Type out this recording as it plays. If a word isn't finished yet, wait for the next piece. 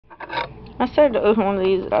I started to open one of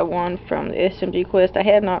these that I won from the SMG Quest. I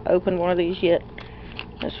had not opened one of these yet.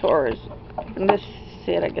 As far as this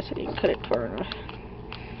set, I guess I didn't cut it far enough.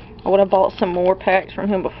 I would have bought some more packs from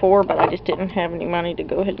him before, but I just didn't have any money to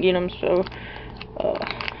go ahead and get them, so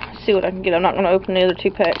see what I can get. I'm not going to open the other 2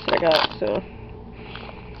 packs that I got, so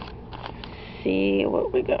see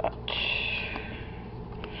what we got.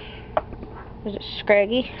 There's a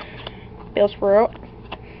Scraggy, Bellsprout,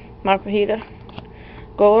 Microhita,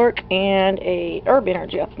 Golurk, and a Herb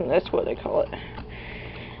Energy. I think that's what they call it.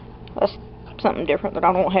 That's something different that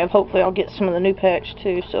I don't have. Hopefully I'll get some of the new packs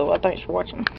too, so thanks for watching.